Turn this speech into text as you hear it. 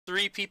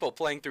3 people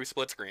playing through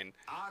split screen.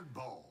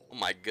 Oddball. Oh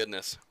my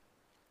goodness.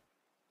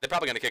 They're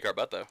probably gonna kick our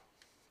butt though.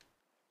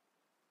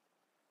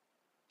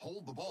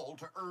 Hold the ball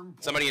to earn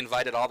points. Somebody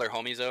invited all their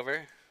homies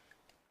over.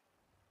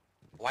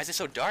 Why is it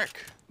so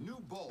dark? New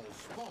ball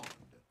spawned.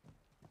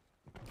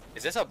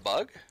 Is this a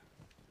bug?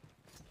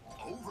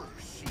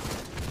 Overshoot.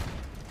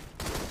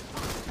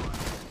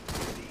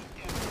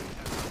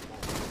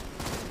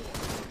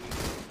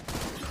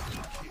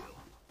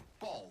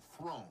 Ball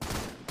thrown.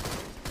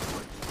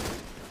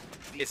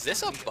 Is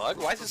this a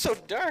bug? Why is it so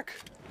dark?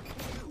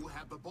 You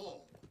have the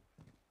ball.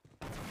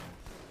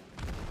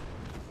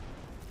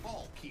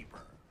 Ball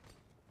keeper.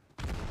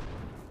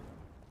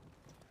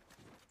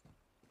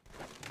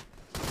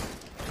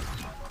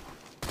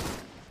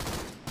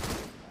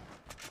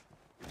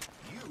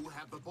 You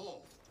have the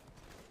ball.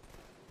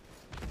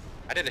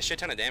 I did a shit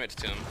ton of damage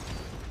to him.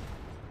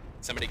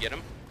 Somebody get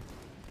him?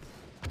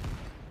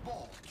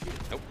 Ball kill.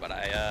 Nope, but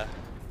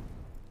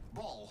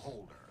Ball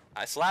holder.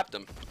 I slapped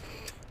him. Ball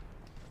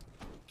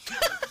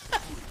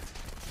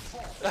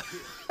kill.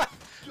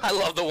 I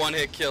love the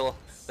one-hit kill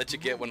that you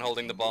get when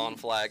holding the ball on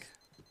flag.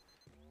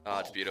 Oh,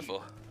 it's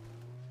beautiful.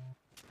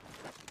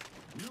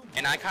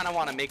 And I kind of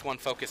want to make one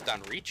focused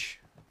on reach.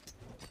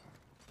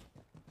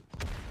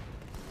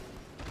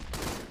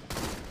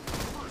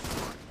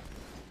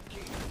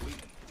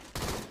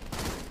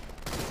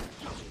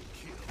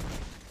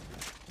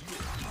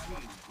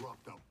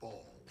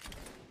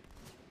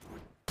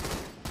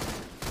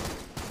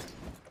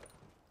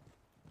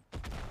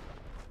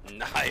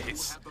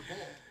 Nice.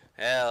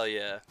 Hell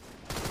yeah.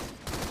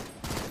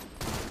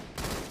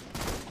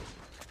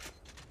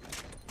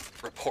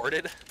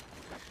 Reported?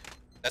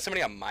 That's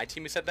somebody on my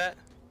team who said that?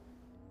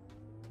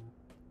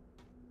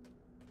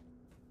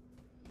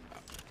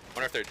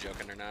 Wonder if they're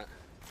joking or not.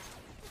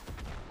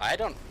 I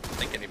don't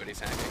think anybody's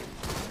hacking.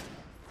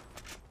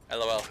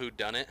 LOL, who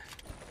done it?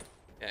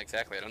 Yeah,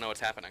 exactly. I don't know what's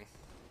happening.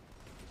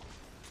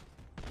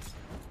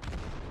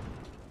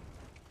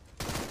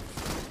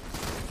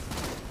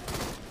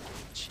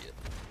 Shit.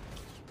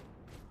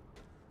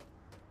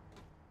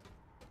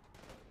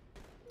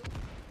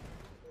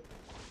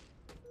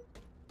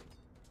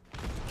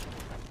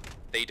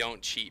 They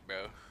don't cheat,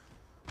 bro.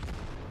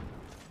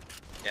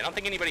 Yeah, I don't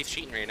think anybody's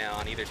cheating right now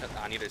on either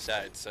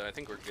side, so I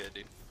think we're good,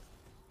 dude.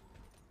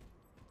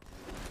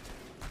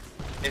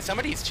 If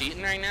somebody's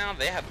cheating right now,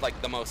 they have like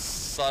the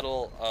most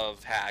subtle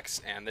of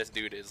hacks, and this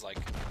dude is like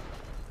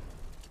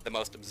the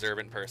most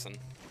observant person.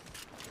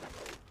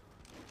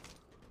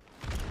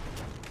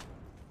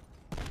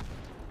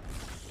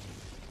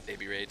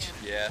 Baby rage,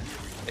 yeah.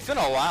 It's been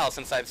a while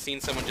since I've seen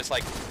someone just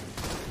like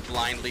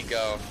blindly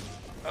go,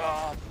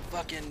 oh,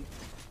 fucking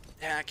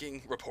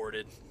hacking,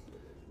 reported.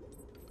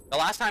 The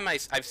last time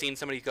I've seen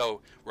somebody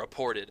go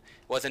reported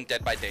wasn't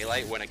Dead by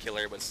Daylight when a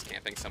killer was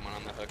camping someone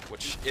on the hook,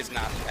 which is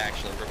not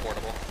actually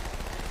reportable.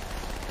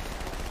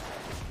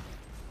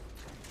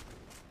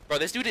 Bro,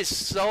 this dude is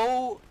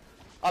so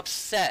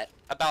upset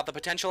about the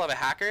potential of a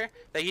hacker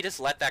that he just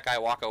let that guy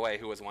walk away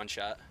who was one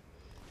shot.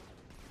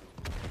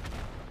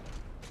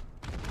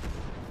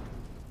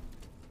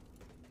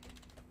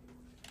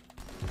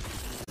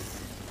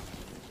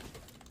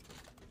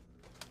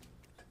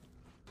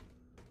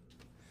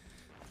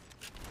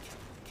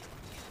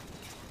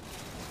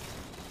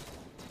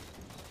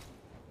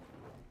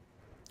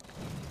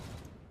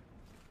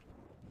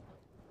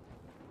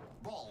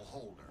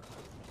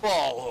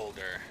 Ball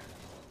holder.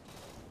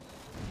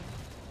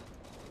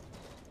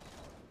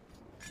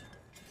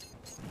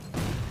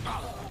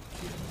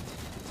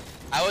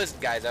 I was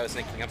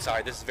thinking, I'm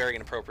sorry, this is very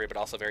inappropriate, but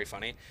also very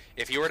funny.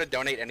 If you were to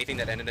donate anything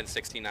that ended in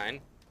 69,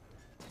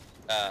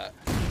 what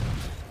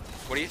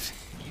do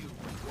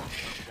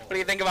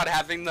you think about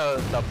having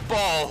the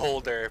ball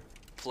holder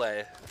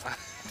play?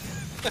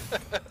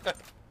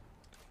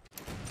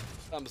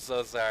 I'm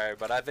so sorry,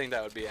 but I think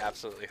that would be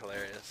absolutely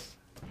hilarious.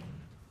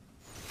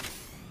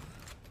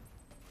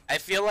 I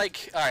feel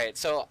like, alright,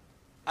 so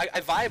I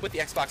vibe with the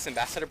Xbox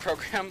Ambassador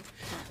program,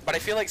 but I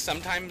feel like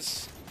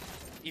sometimes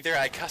either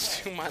I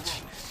cuss too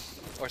much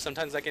or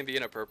sometimes that can be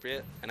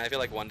inappropriate, and I feel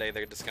like one day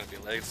they're just gonna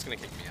kick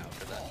me out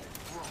for that.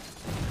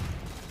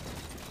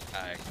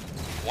 Alright,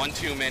 one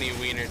too many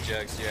wiener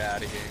jugs, you're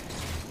out of here.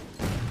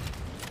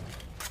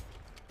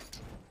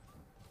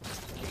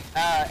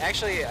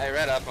 Actually, I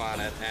read up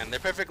on it, and they're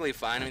perfectly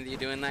fine with you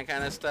doing that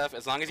kind of stuff,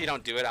 as long as you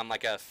don't do it on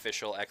like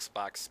official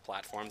Xbox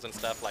platforms and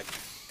stuff. Like,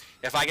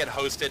 if I get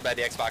hosted by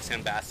the Xbox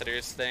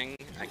Ambassadors thing,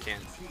 I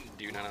can't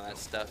do none of that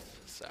stuff,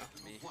 so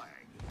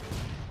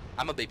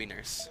I'm a baby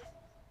nurse.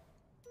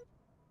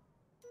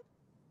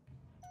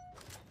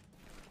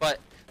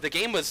 But the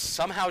game was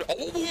somehow,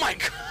 oh my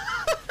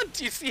god,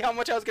 do you see how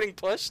much I was getting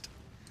pushed?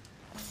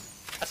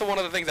 That's one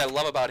of the things I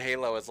love about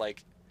Halo is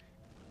like,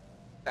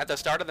 at the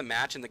start of the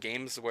match in the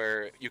games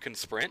where you can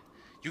sprint,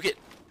 you get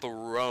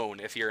thrown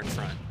if you're in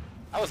front.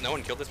 How has no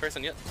one killed this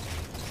person yet?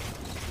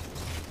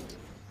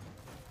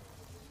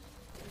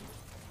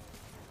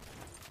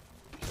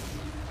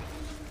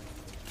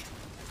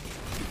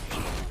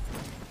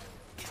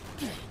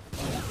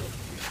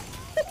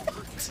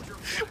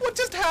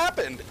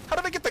 happened? How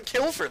did I get the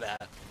kill for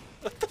that?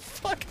 What the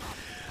fuck?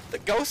 The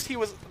ghost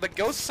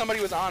somebody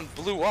was on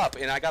blew up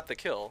and I got the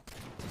kill.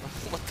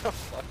 What the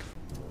fuck?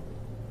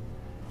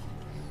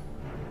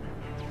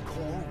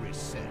 Core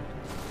reset.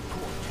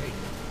 Core taken.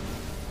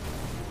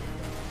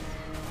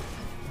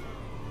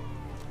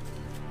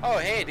 Oh,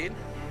 hey, dude.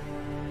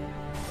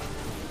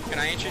 Can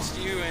I interest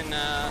you in,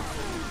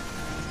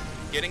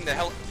 getting the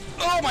hell...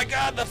 Oh my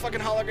god, the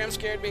fucking hologram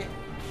scared me.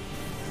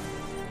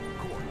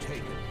 Core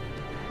taken.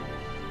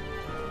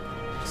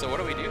 So what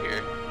do we do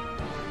here?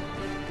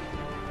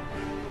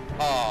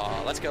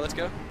 Oh, let's go, let's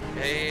go.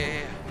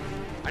 Yeah.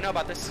 I know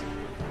about this.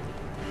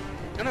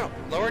 No,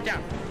 lower it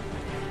down.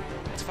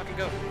 Let's fucking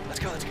go. Let's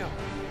go.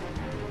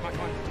 Come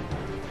on.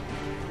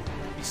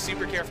 Be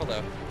super careful,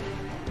 though.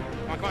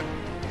 Come on.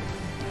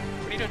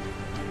 What are you doing?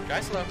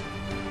 Drive slow. Yeah.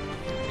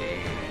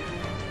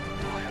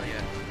 Oh, hell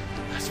yeah.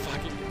 Let's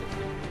fucking...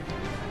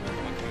 Come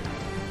on.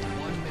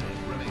 1 minute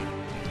remaining.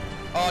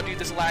 Oh, dude,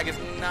 this lag is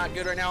not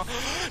good right now.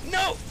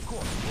 No! Core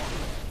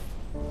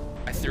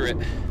one. I threw it.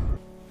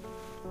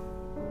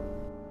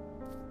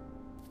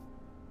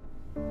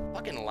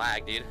 Fucking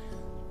lag, dude.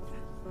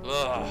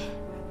 Ugh.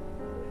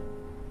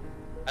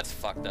 That's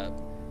fucked up.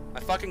 My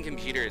fucking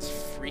computer is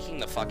freaking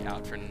the fuck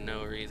out for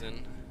no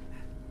reason.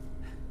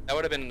 That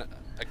would have been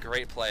a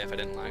great play if I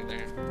didn't lag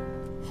there.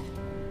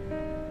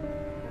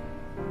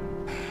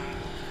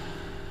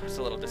 It's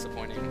a little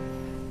disappointing.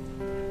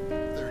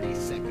 30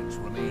 seconds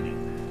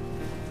remaining.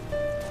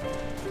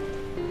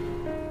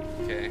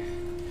 Okay.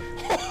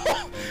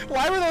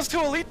 Why were those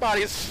two elite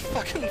bodies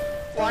fucking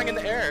flying in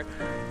the air?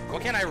 Why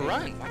can't I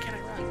run?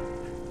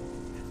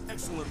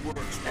 Excellent work.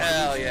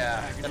 Hell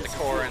yeah. Got the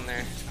core in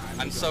there.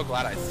 I'm so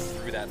glad I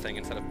threw that thing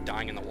instead of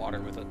dying in the water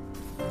with it.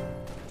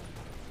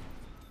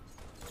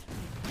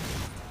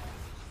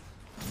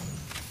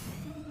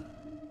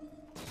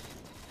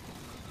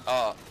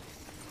 Oh.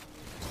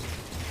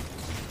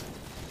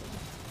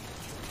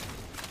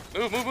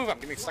 Move. I'm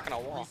getting stuck in a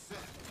wall.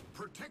 Reset.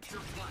 Protect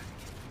your flag.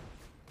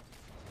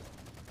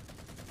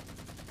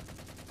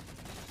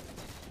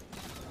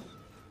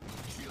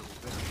 Kill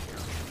very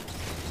carefully.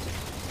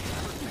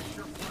 Protect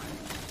your flag.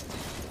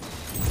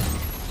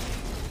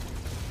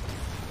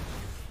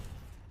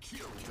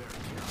 Kill very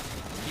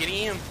carefully. Get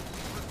him.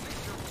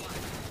 Protect your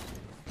flag.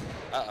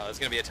 Uh-oh, it's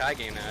gonna be a tie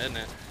game now, isn't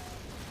it?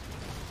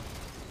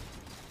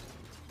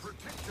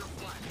 Protect your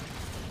flag.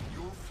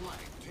 Your flag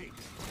taken.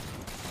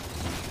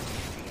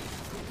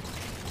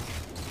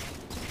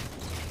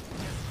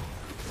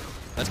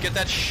 Let's get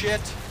that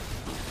shit.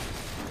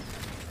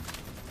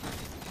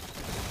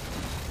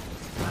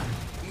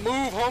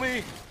 Move,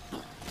 homie.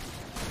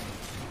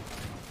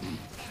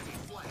 Enemy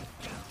flag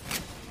down.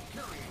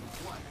 Carrying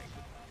flag.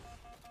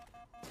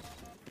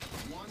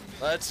 1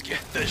 minute. Let's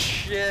get the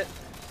shit.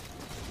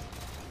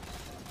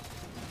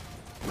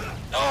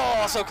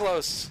 Oh, so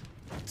close.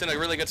 It's in a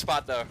really good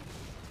spot, though.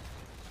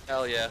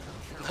 Hell yeah.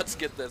 Let's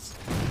get this.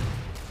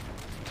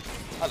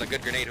 That was a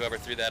good grenade, whoever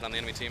threw that on the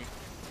enemy team.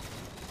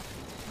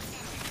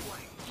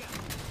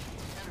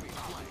 Enemy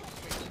flag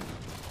taken.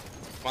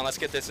 Come on, let's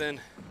get this in.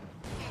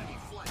 Enemy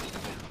flag down.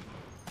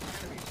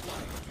 Enemy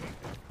flag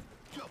taken.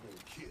 Double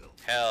kill.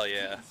 Hell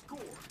yeah.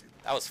 Scored.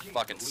 That was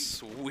fucking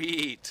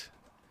sweet.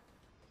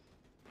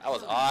 That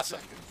was awesome.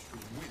 Seconds to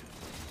win.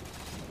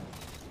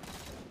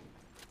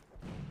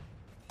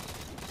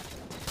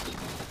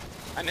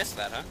 I missed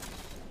that, huh?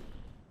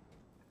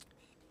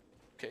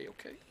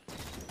 Okay.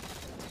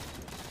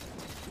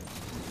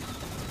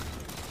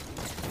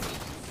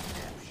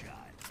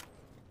 Snapshot.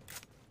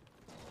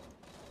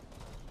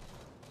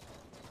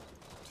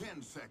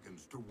 10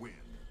 seconds to win.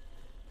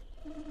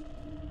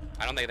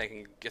 I don't think they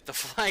can get the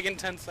flag in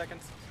 10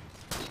 seconds.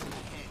 Head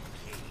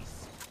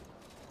case.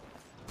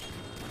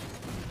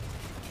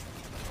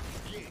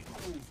 Game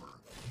over.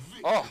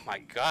 Victory. Oh my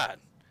god.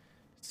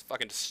 Just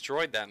fucking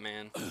destroyed that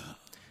man.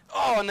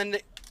 Oh, and then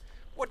they...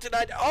 What did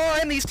I do? Oh,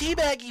 and he's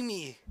teabagging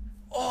me.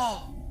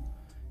 Oh.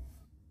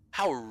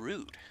 How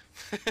rude.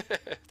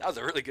 That was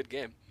a really good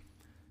game.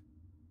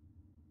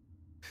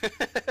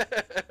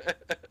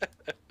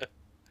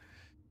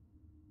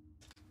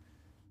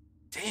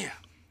 Damn.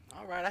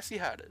 Alright, I see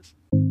how it is.